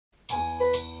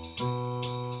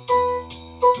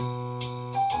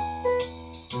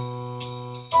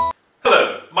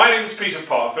Peter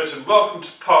Parfitt and welcome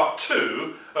to part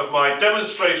 2 of my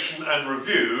demonstration and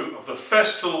review of the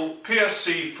Festool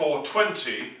PSC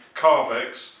 420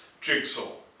 Carvex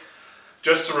jigsaw.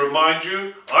 Just to remind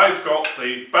you, I've got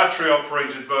the battery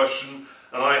operated version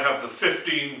and I have the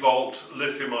 15 volt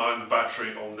lithium ion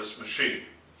battery on this machine.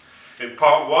 In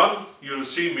part 1 you'll have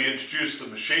seen me introduce the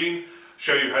machine,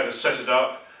 show you how to set it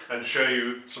up and show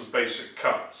you some basic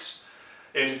cuts.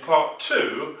 In part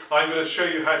 2 I'm going to show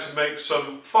you how to make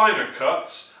some finer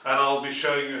cuts and I'll be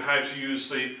showing you how to use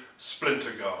the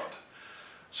splinter guard.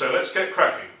 So let's get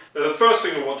cracking. Now, the first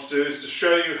thing I want to do is to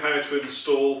show you how to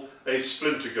install a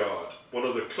splinter guard, one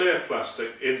of the clear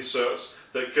plastic inserts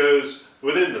that goes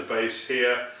within the base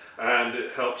here and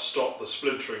it helps stop the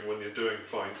splintering when you're doing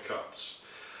fine cuts.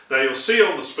 Now you'll see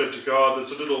on the splinter guard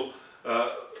there's a little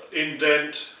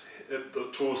indent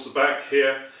towards the back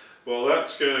here. Well,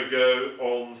 that's going to go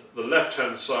on the left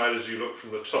hand side as you look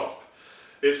from the top.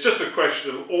 It's just a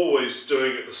question of always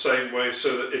doing it the same way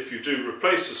so that if you do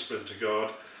replace the splinter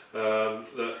guard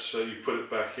you put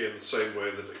it back in the same way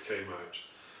that it came out.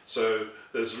 So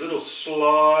there's a little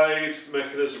slide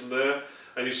mechanism there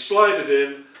and you slide it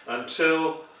in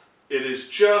until it is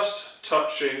just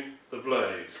touching the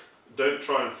blade. Don't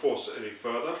try and force it any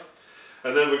further.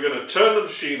 And then we're going to turn the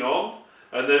machine on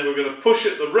and then we're going to push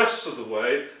it the rest of the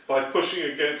way by pushing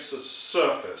against the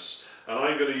surface. And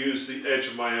I'm going to use the edge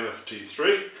of my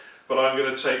MFT3, but I'm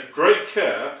going to take great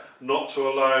care not to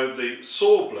allow the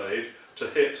saw blade to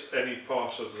hit any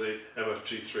part of the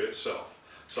MFT3 itself.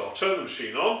 So I'll turn the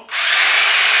machine on.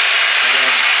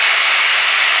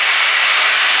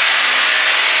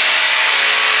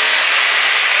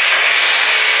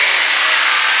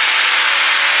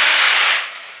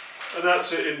 And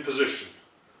that's it in position.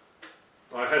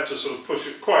 I had to sort of push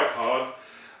it quite hard.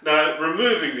 Now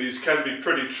removing these can be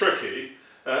pretty tricky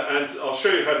and I'll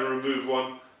show you how to remove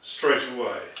one straight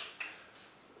away.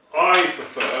 I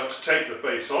prefer to take the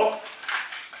base off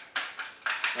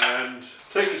and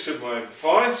take it to my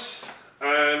vise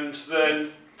and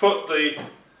then put the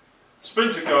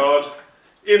splinter guard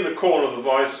in the corner of the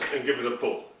vise and give it a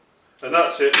pull. And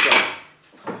that's it,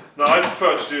 done. Now I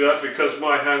prefer to do that because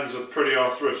my hands are pretty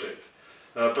arthritic,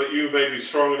 but you may be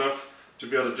strong enough to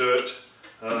be able to do it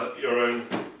your own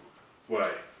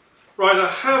way. Right, I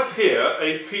have here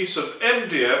a piece of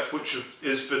MDF which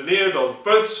is veneered on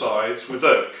both sides with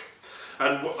oak,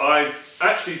 and I've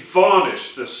actually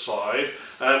varnished this side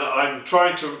and I'm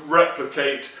trying to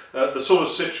replicate the sort of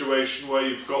situation where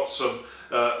you've got some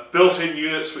built-in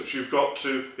units which you've got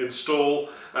to install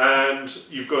and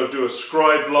you've got to do a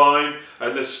scribed line,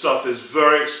 and this stuff is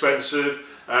very expensive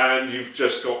and you've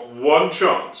just got one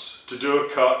chance to do a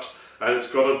cut and it's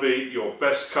got to be your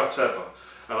best cut ever.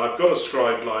 And I've got a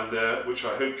scribed line there which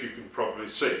I hope you can probably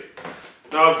see.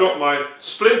 Now I've got my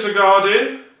splinter guard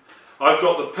in, I've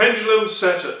got the pendulum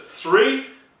set at 3,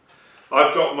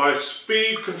 I've got my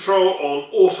speed control on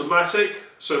automatic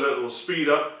so that it will speed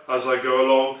up as I go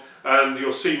along, and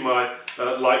you'll see my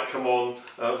light come on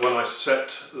when I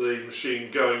set the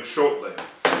machine going shortly.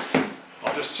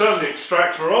 I'll just turn the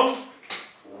extractor on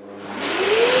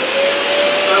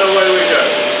and away we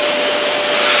go.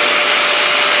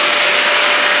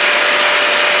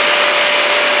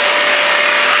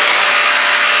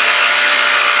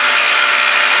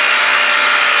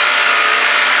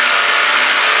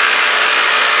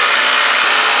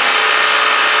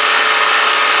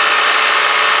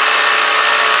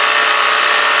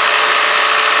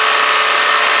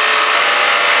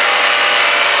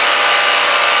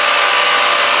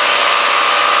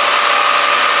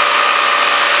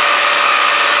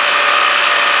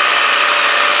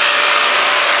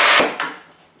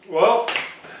 Well,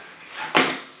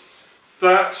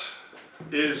 that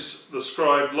is the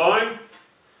scribed line,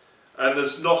 and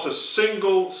there's not a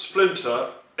single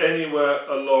splinter anywhere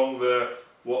along there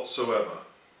whatsoever.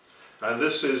 And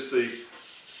this is the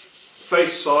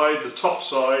face side, the top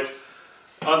side,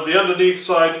 and the underneath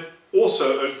side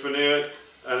also oak veneered,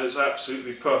 and it's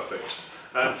absolutely perfect.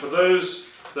 And for those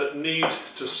that need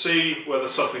to see whether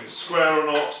something's square or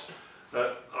not,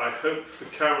 I hope the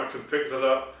camera can pick that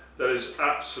up. That is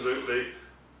absolutely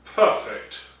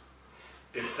perfect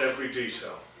in every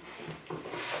detail.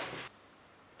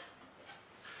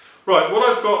 Right, what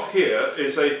I've got here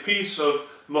is a piece of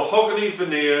mahogany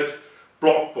veneered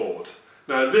blockboard.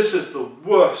 Now this is the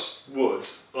worst wood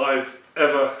I've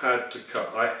ever had to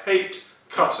cut. I hate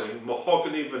cutting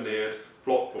mahogany veneered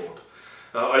blockboard.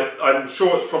 I'm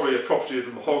sure it's probably a property of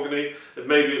the mahogany, and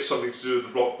maybe it's something to do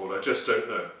with the blockboard, I just don't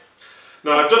know.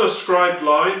 Now I've done a scribed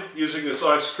line using this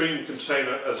ice cream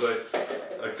container as a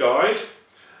guide.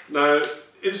 Now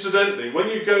incidentally, when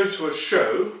you go to a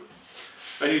show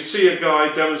and you see a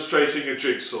guy demonstrating a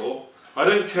jigsaw, I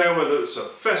don't care whether it's a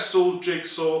Festool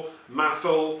jigsaw,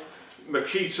 Maffel,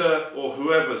 Makita or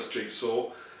whoever's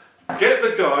jigsaw, get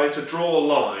the guy to draw a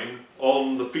line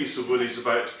on the piece of wood he's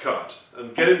about to cut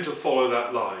and get him to follow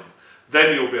that line.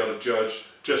 Then you'll be able to judge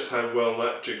just how well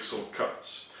that jigsaw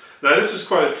cuts. Now this is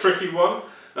quite a tricky one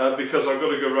because I've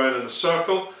got to go around in a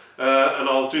circle and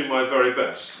I'll do my very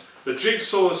best. The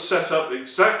jigsaw is set up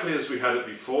exactly as we had it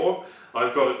before.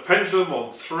 I've got it pendulum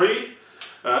on 3,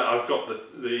 I've got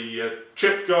the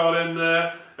chip guard in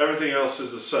there, everything else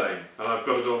is the same, and I've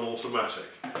got it on automatic.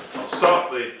 I'll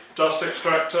start the dust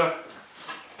extractor,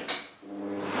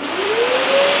 and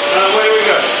away we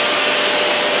go.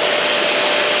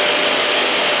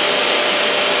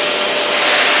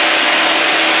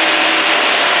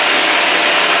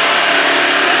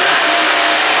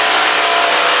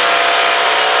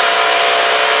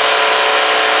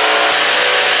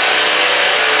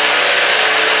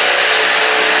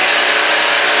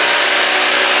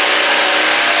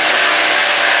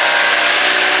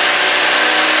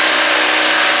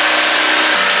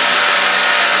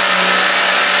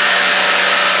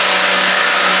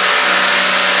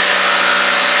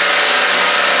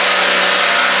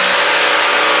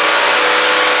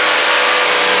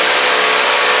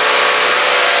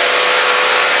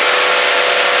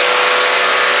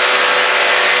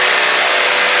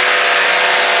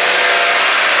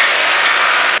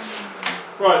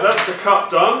 Right, that's the cut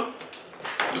done,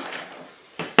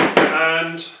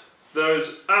 and there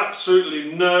is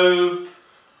absolutely no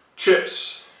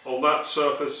chips on that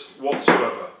surface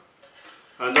whatsoever,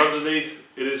 and underneath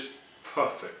it is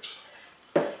perfect,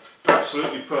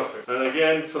 absolutely perfect. And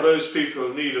again, for those people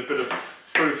who need a bit of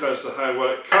proof as to how well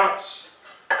it cuts,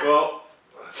 well,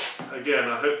 again,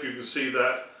 I hope you can see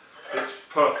that it's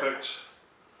perfect,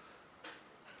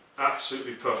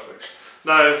 absolutely perfect.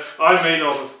 Now, I may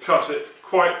not have cut it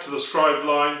quite to the scribed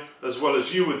line as well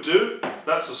as you would do.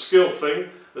 That's a skill thing,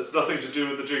 that's nothing to do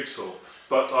with the jigsaw.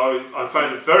 But I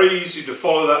found it very easy to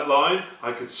follow that line,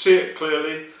 I could see it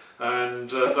clearly, and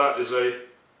that is a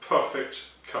perfect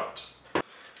cut.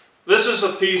 This is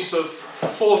a piece of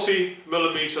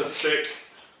 40mm thick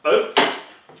oak,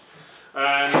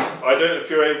 and I don't know if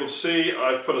you're able to see,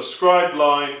 I've put a scribed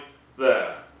line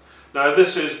there. Now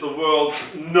this is the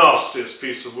world's nastiest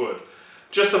piece of wood.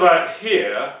 Just about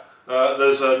here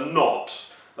there's a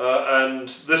knot, and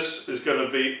this is going to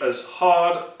be as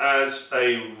hard as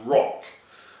a rock,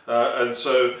 and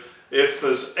so if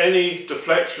there's any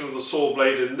deflection of the saw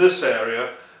blade in this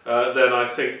area, then I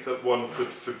think that one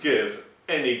could forgive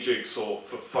any jigsaw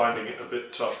for finding it a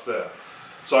bit tough there.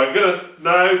 So I'm going to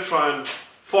now try and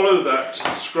follow that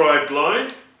scribed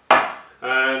line,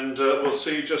 and we'll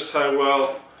see just how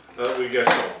well we get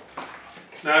on.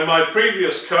 Now, in my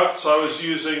previous cuts I was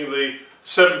using the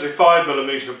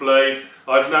 75mm blade.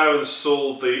 I've now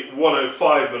installed the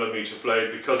 105mm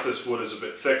blade because this wood is a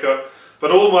bit thicker,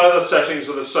 but all my other settings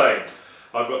are the same.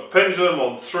 I've got pendulum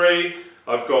on 3,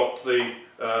 I've got the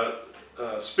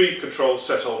speed control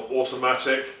set on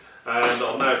automatic, and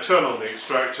I'll now turn on the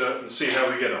extractor and see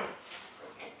how we get on.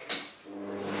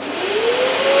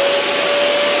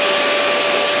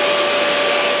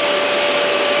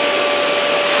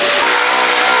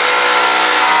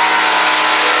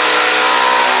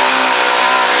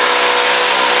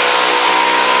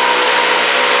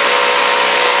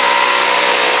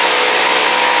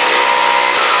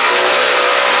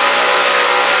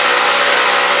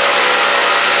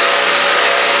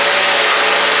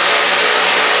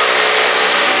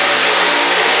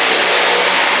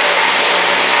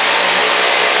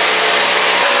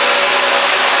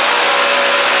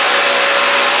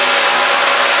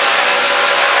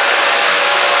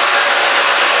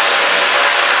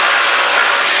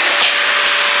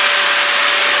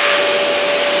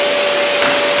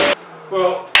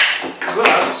 Well,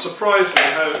 that surprised me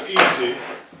how easy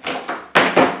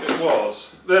it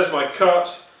was. There's my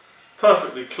cut,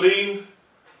 perfectly clean,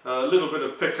 a little bit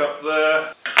of pickup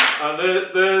there, and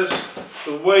there's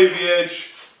the wavy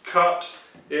edge cut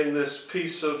in this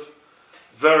piece of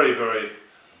very, very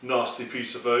nasty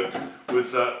piece of oak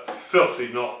with that filthy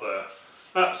knot there.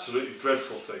 Absolutely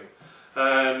dreadful thing.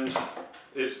 And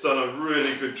it's done a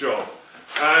really good job.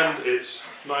 And it's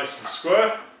nice and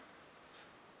square,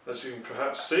 as you can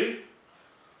perhaps see,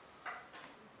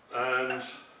 and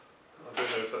I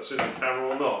don't know if that's in the camera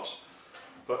or not,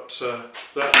 but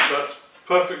that's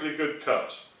perfectly good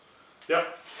cut.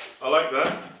 Yep, I like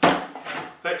that.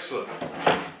 Excellent.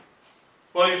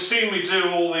 Well, you've seen me do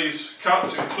all these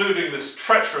cuts, including this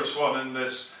treacherous one in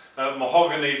this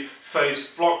mahogany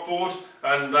faced blockboard,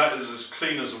 and that is as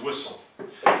clean as a whistle.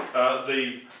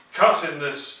 The cut in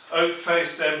this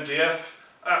oak-faced MDF,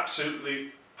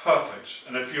 absolutely perfect.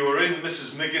 And if you were in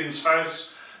Mrs. Miggins'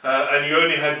 house and you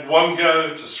only had one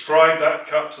go to scribe that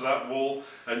cut to that wall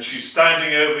and she's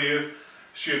standing over you,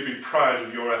 she would be proud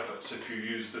of your efforts if you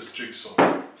used this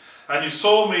jigsaw. And you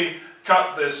saw me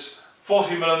cut this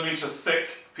 40mm thick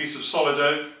piece of solid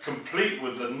oak, complete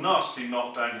with the nasty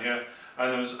knot down here,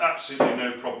 and there was absolutely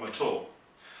no problem at all.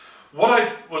 What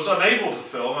I was unable to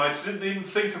film, I didn't even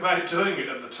think about doing it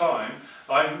at the time.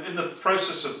 I'm in the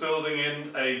process of building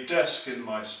in a desk in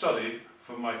my study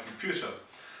for my computer,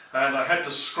 and I had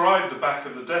to scribe the back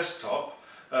of the desktop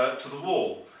to the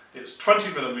wall. It's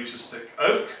 20mm thick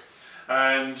oak,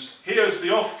 and here's the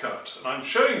offcut. And I'm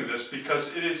showing you this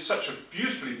because it is such a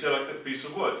beautifully delicate piece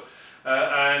of wood,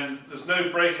 and there's no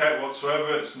breakout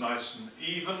whatsoever. It's nice and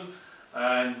even,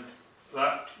 and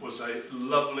that was a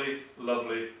lovely,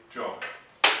 lovely job.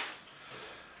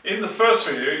 In the first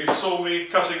video you saw me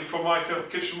cutting Formica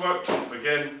kitchen worktop,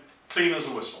 again clean as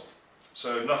a whistle,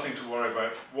 so nothing to worry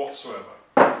about whatsoever.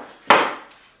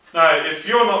 Now if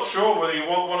you're not sure whether you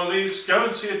want one of these, go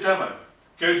and see a demo.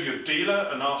 Go to your dealer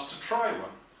and ask to try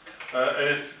one.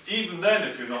 And even then,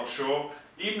 if you're not sure,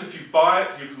 even if you buy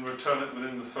it, you can return it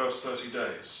within the first 30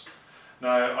 days.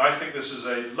 Now I think this is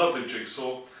a lovely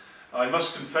jigsaw. I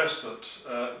must confess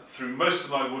that through most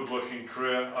of my woodworking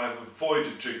career I've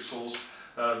avoided jigsaws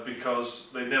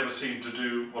because they never seem to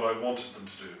do what I wanted them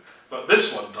to do. But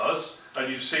this one does,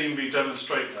 and you've seen me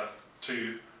demonstrate that to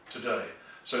you today.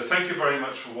 So thank you very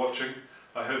much for watching.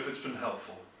 I hope it's been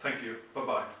helpful. Thank you.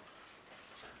 Bye-bye.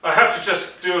 I have to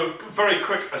just do a very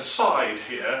quick aside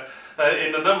here.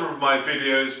 In a number of my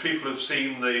videos people have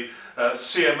seen the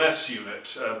CMS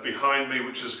unit behind me,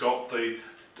 which has got the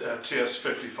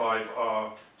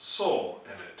TS55R saw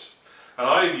in it, and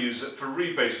I use it for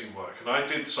rebating work, and I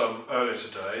did some earlier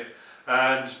today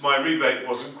and my rebate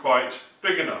wasn't quite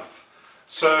big enough,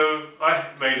 so I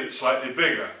made it slightly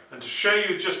bigger. And to show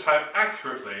you just how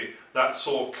accurately that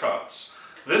saw cuts,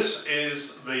 this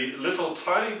is the little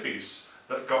tiny piece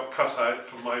that got cut out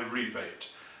for my rebate.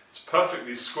 It's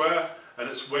perfectly square and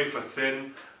it's wafer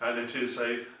thin, and it is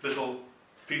a little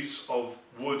piece of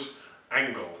wood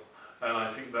angle. And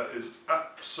I think that is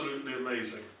absolutely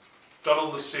amazing. Done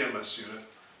on the CMS unit.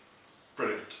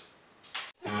 Brilliant.